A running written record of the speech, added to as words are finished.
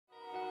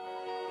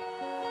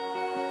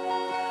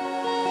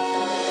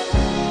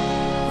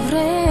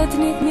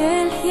vrednic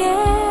mi-l je,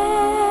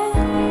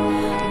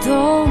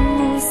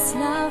 Domnul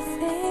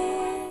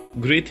slave.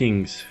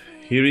 Greetings,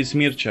 here is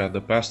Mircea, the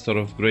pastor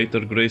of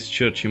Greater Grace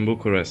Church in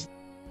Bucharest.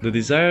 The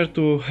desire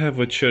to have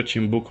a church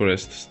in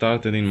Bucharest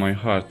started in my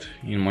heart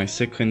in my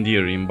second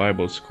year in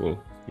Bible school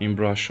in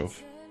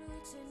Brașov.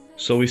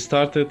 So we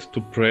started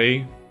to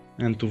pray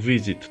and to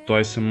visit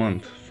twice a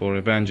month for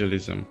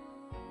evangelism.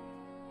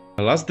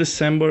 Last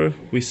December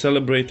we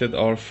celebrated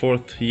our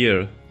 4th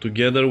year.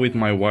 Together with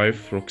my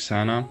wife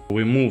Roxana,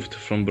 we moved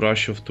from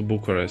Brașov to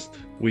Bucharest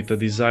with a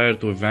desire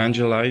to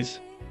evangelize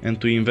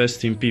and to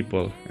invest in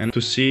people and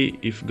to see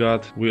if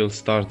God will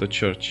start a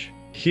church.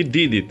 He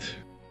did it.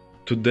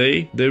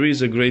 Today there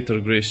is a Greater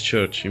Grace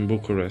Church in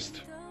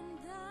Bucharest.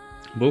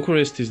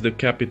 Bucharest is the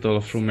capital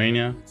of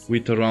Romania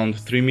with around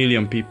 3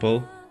 million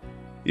people.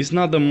 It's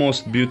not the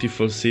most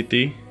beautiful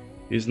city,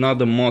 it's not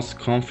the most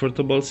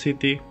comfortable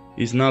city,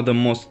 it's not the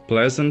most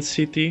pleasant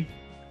city,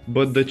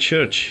 but the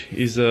church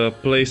is a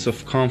place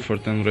of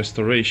comfort and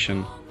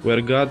restoration where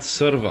God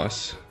serves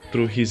us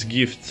through His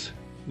gifts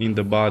in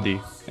the body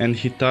and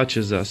He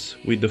touches us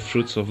with the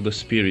fruits of the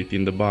Spirit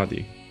in the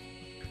body.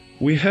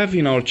 We have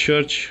in our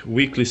church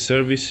weekly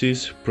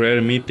services,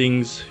 prayer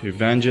meetings,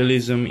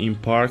 evangelism in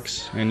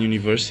parks and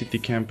university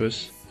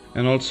campus,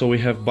 and also we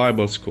have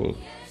Bible school.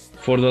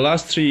 For the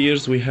last 3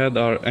 years we had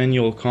our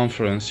annual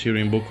conference here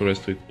in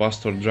Bucharest with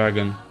Pastor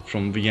Dragan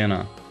from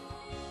Vienna.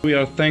 We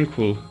are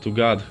thankful to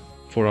God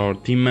for our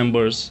team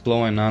members,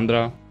 Flo and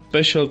Andra.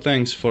 Special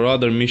thanks for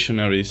other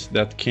missionaries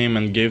that came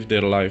and gave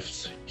their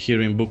lives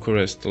here in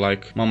Bucharest,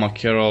 like Mama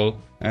Carol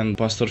and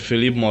Pastor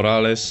Felipe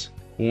Morales,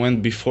 who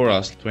went before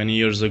us 20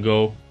 years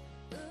ago.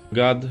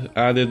 God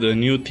added a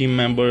new team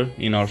member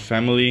in our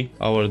family,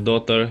 our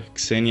daughter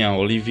Xenia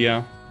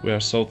Olivia. We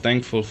are so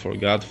thankful for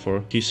God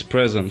for His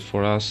presence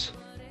for us.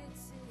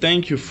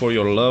 Thank you for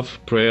your love,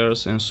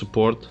 prayers and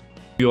support.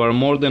 You are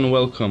more than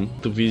welcome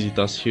to visit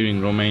us here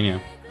in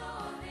Romania.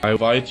 I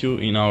invite you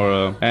in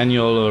our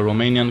annual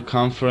Romanian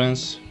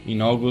conference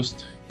in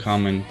August.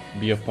 Come and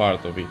be a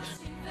part of it.